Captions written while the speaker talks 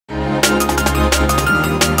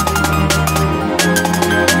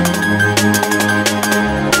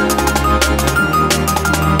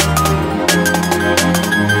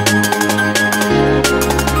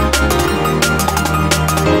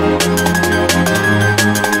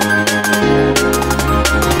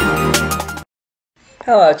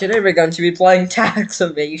Hello, today we're going to be playing Tax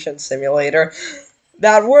Evasion Simulator.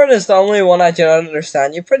 That word is the only one I do not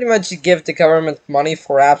understand. You pretty much give the government money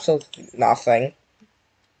for absolutely nothing.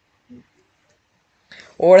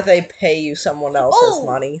 Or they pay you someone else's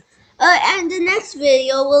money. And the next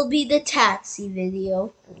video will be the taxi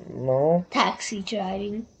video. No. Taxi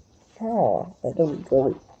driving. Oh, I don't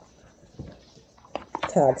really.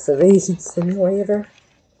 Tax Evasion Simulator.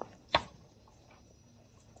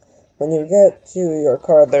 When you get to your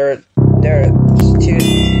car, there's two.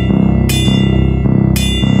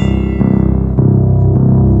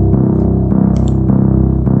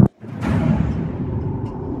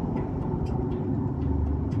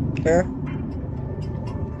 Huh?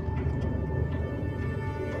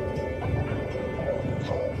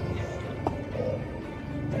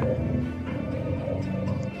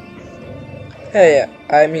 Hey,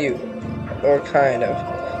 I'm you. Or kind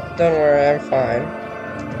of. Don't worry, I'm fine.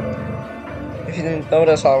 If you didn't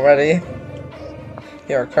notice already,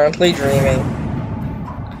 you are currently dreaming.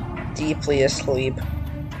 Deeply asleep.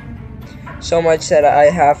 So much that I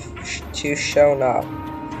have to show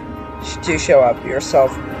up your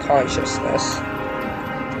self-consciousness.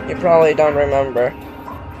 You probably don't remember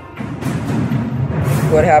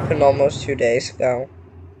what happened almost 2 days ago.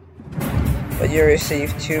 But you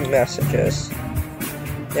received 2 messages.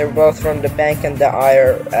 They were both from the bank and the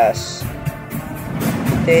IRS.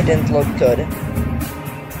 They didn't look good.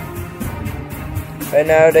 By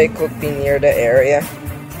now they could be near the area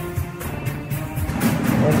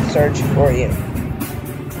and search for you.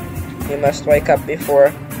 You must wake up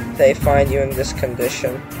before they find you in this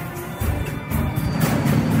condition.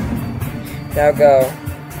 Now go.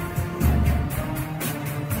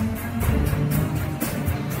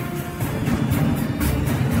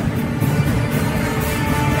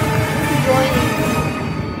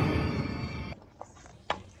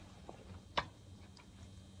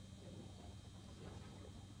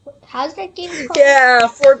 How's that game called? Yeah,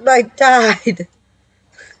 Fortnite died.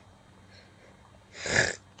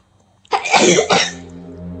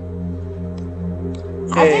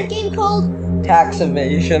 How's that game called? Tax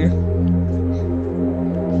Evasion.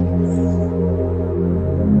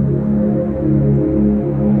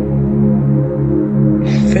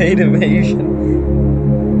 Fate Evasion.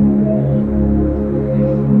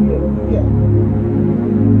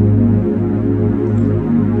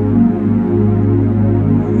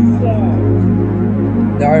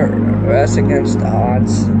 IRS against the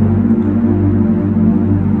odds.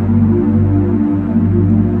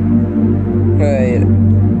 Wait.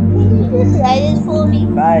 Can you just write it for me?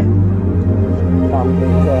 Bye.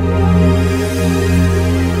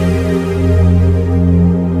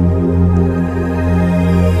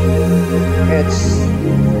 It's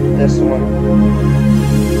this one.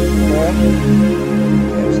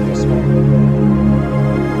 It's this one.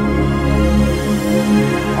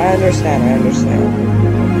 I understand.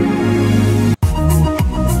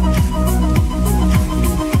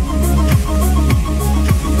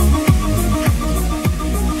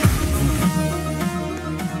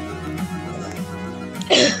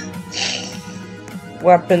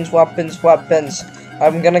 Weapons.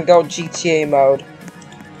 I'm gonna go GTA mode.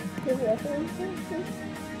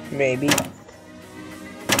 Maybe.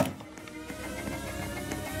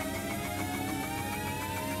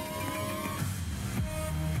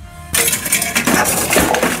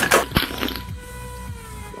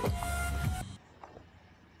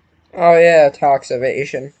 Oh yeah, tax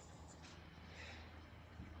evasion.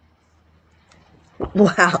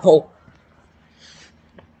 Wow.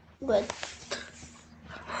 Good.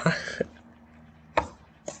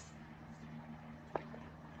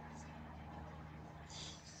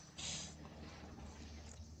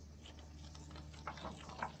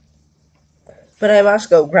 But I must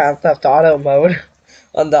go Grand Theft Auto mode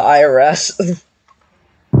on the IRS.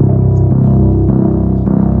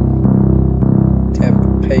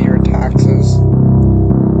 To pay your taxes.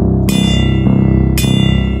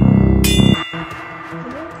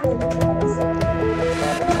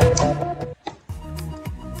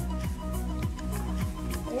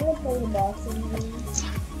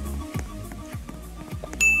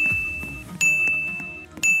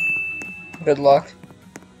 Good luck.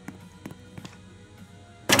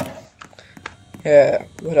 Yeah,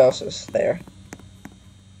 what else is there?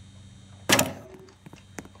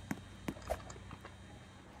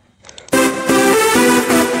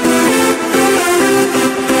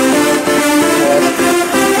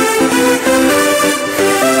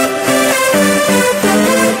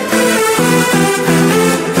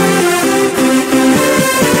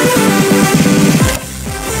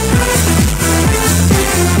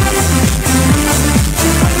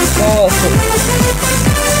 Oh,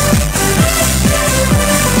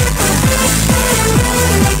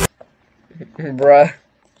 Bruh.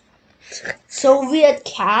 Soviet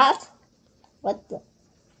cat? What the?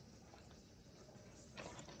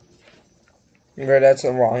 Bruh, that's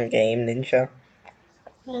the wrong game, Ninja.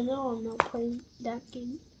 I know I'm not playing that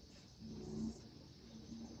game.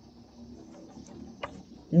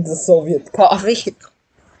 The Soviet coffee.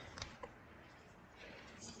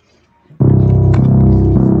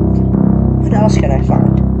 What else can I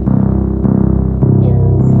find?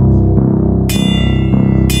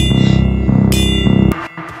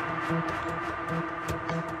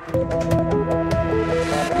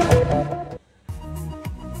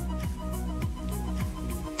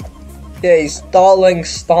 Yeah, he's stalling.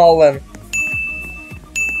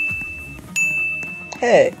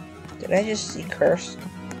 Hey, did I just see cursed?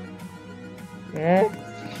 Hmm?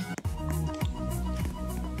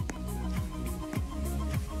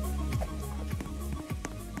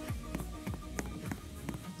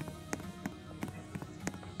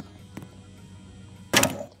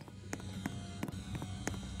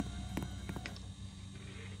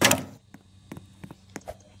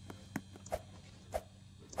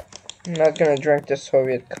 I'm not gonna drink the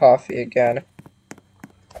Soviet coffee again.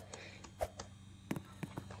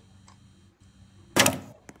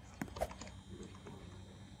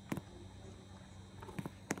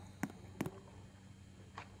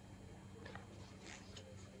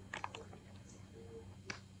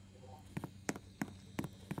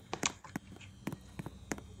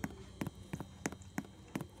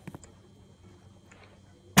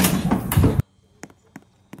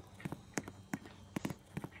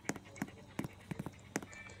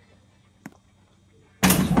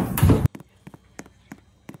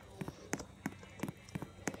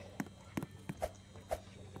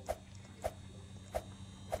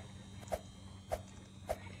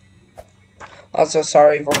 Also,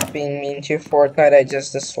 sorry for being mean to Fortnite, I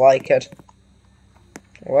just dislike it.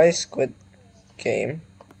 Why Squid Game?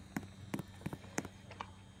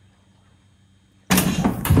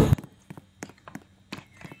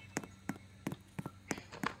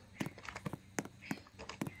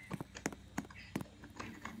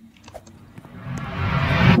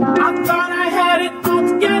 I thought I had it all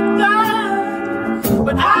together,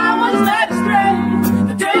 but I was led astray.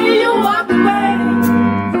 The day you walked away,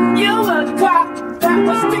 you were the clock that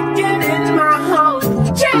was ticking in my home.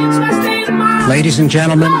 You changed my state of mind. Ladies and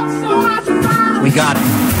gentlemen, we got it.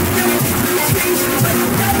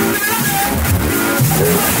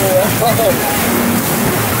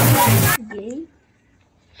 Game?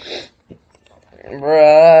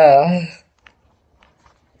 Bruh.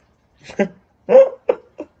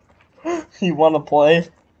 You wanna play?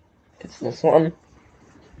 It's this one.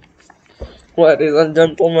 Ladies and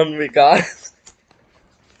gentlemen, we got it.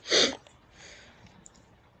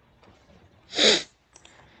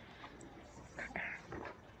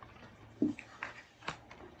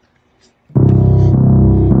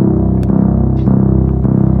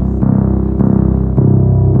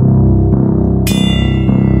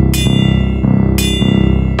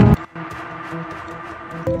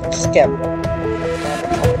 Skip.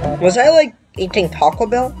 Was I like eating Taco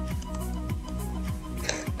Bell?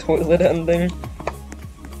 Toilet ending.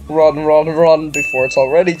 Run before it's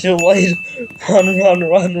already too late.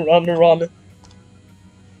 Run.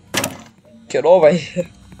 Get over here.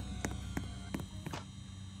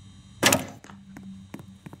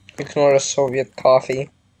 Ignore the Soviet coffee.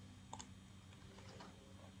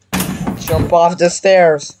 Jump off the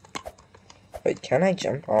stairs. Wait, can I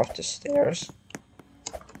jump off the stairs?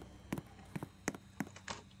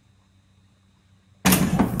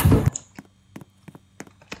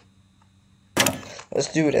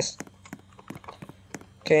 Let's do this.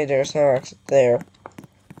 Okay, there's no exit there.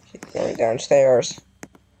 Keep going downstairs.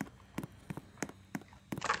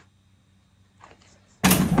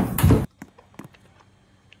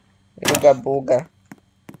 Ooga booga.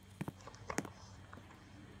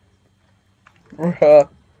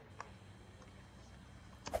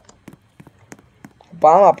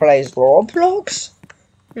 Obama plays Roblox?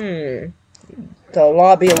 The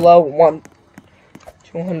lobby low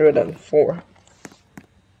 204.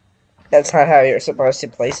 That's not how you're supposed to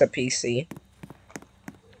place a PC.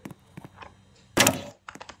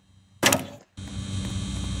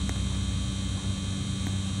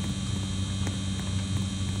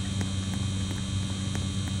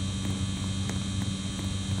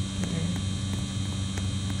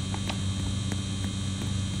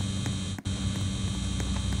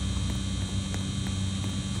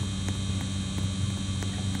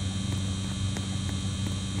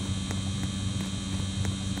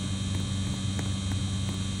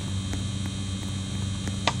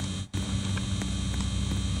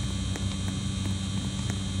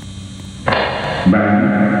 Oh,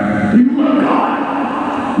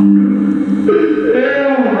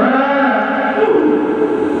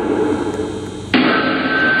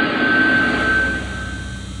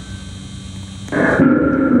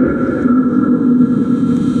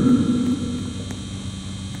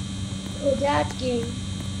 that game.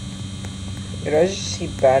 Did I just see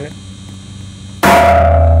Ben?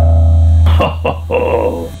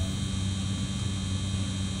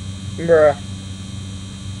 Bruh.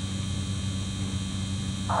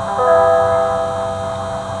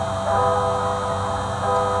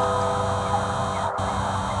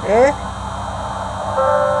 Huh?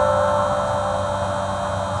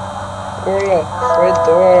 Hola, soy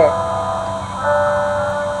Dora.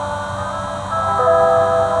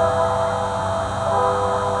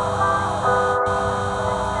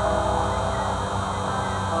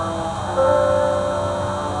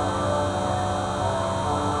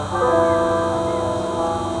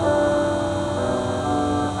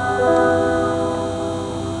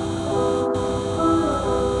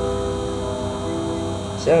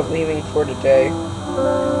 Instead of leaving for the day.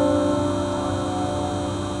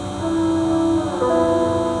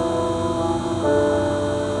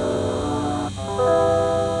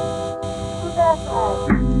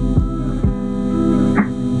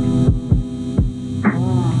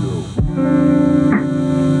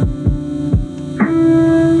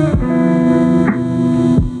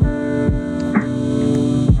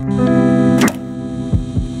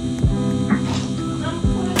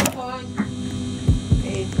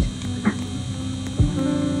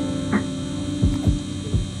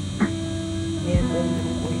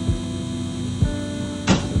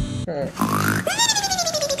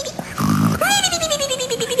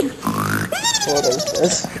 What is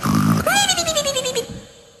this?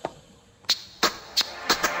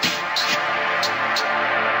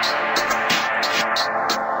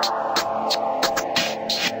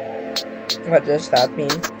 What does that mean?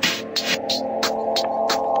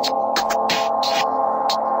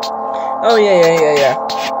 Oh yeah.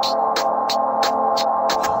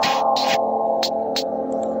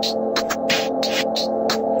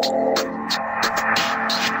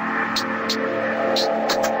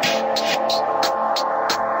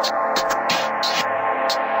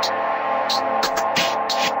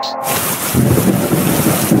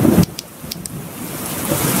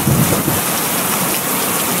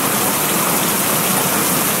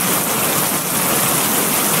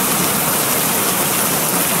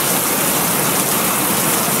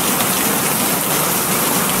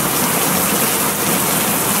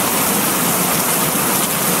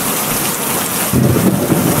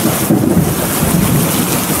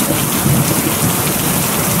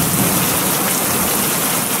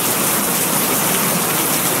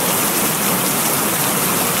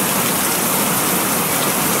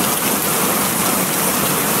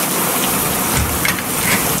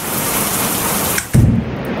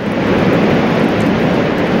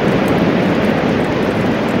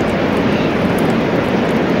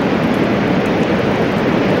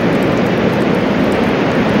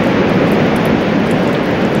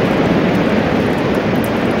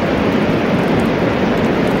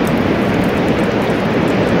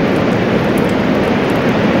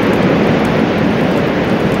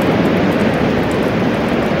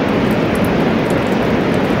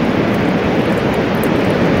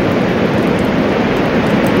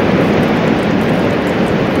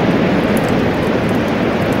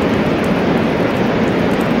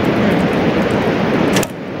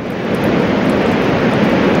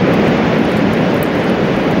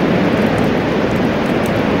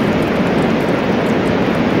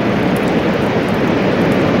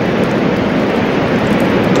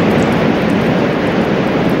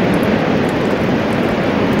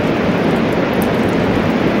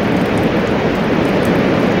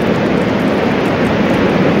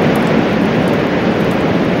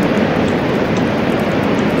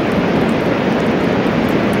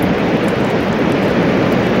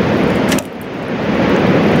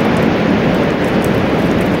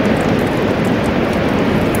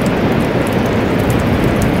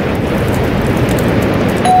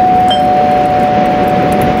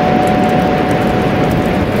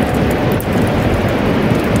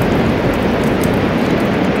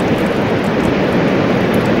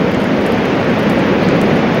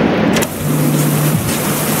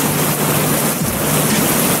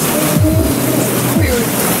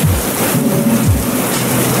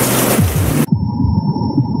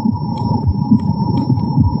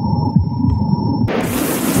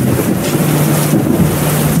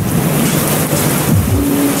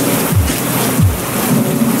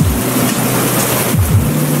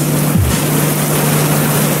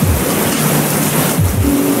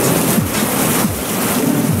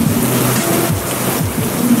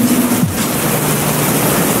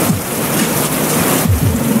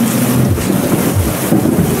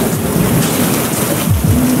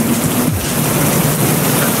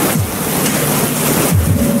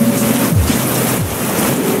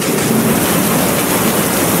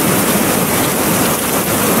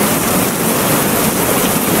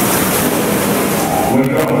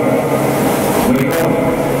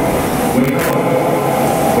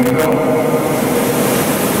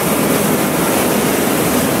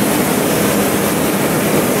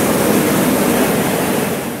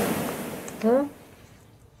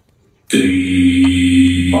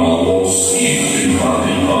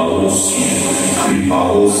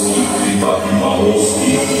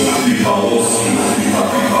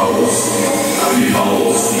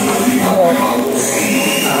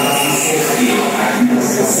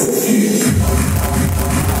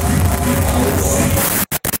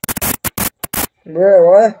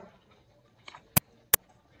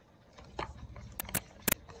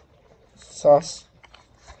 sauce.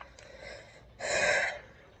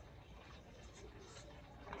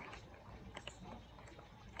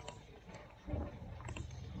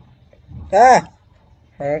 Ah!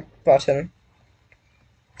 Wrong button.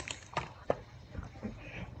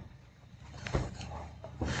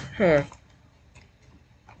 You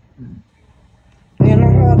know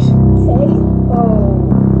what?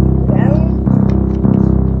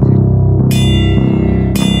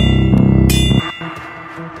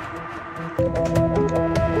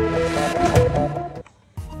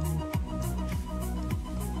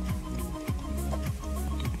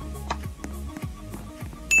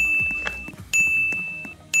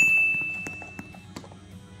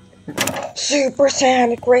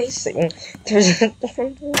 Supersonic racing. There's a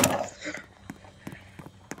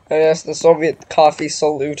oh yes, the Soviet coffee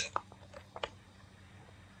salute.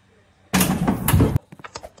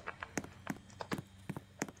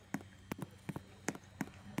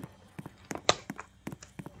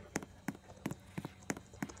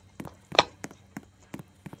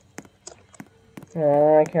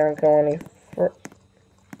 Oh, I can't go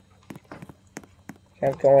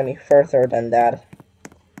any further than that.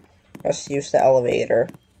 Let's use the elevator.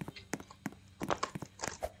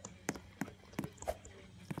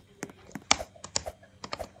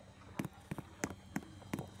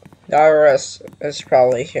 The IRS is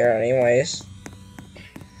probably here anyways.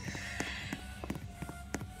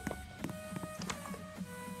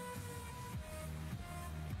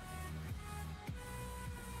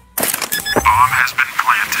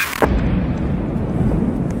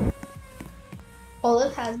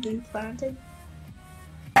 Olive has been planted.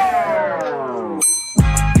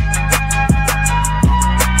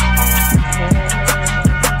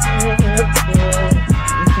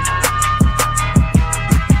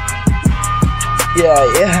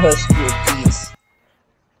 Yeah, let's do these.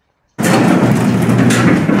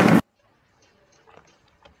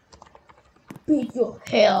 Beat your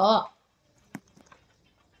hair up.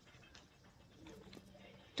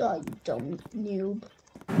 Die, you dumb noob.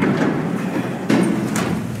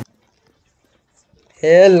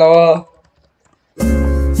 Hello.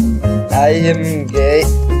 I am gay.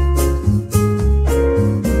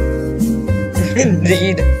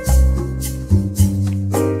 Indeed.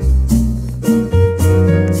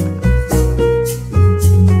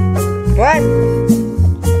 What?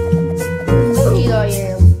 Indeed I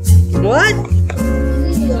am. What?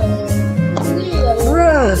 Indeed I am. Indeed I am.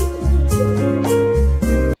 Bruh.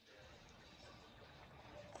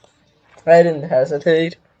 I didn't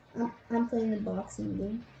hesitate. I'm playing the boxing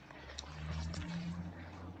game.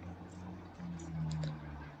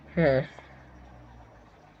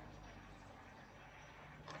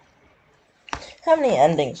 How many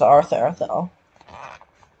endings are there, though?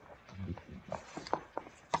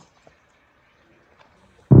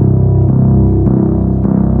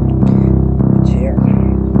 Dear.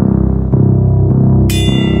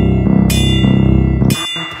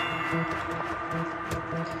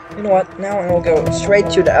 You know what? Now I will go straight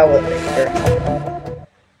to the elevator.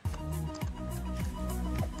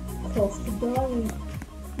 Close to dying.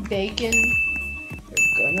 Bacon.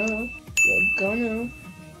 You're gonna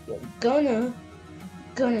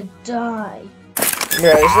die.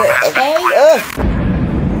 Bro,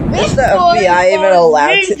 is the FBI even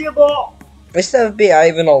allowed to? Is the FBI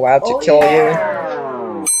even allowed to kill you?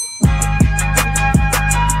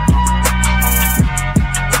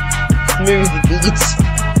 Smooth beats.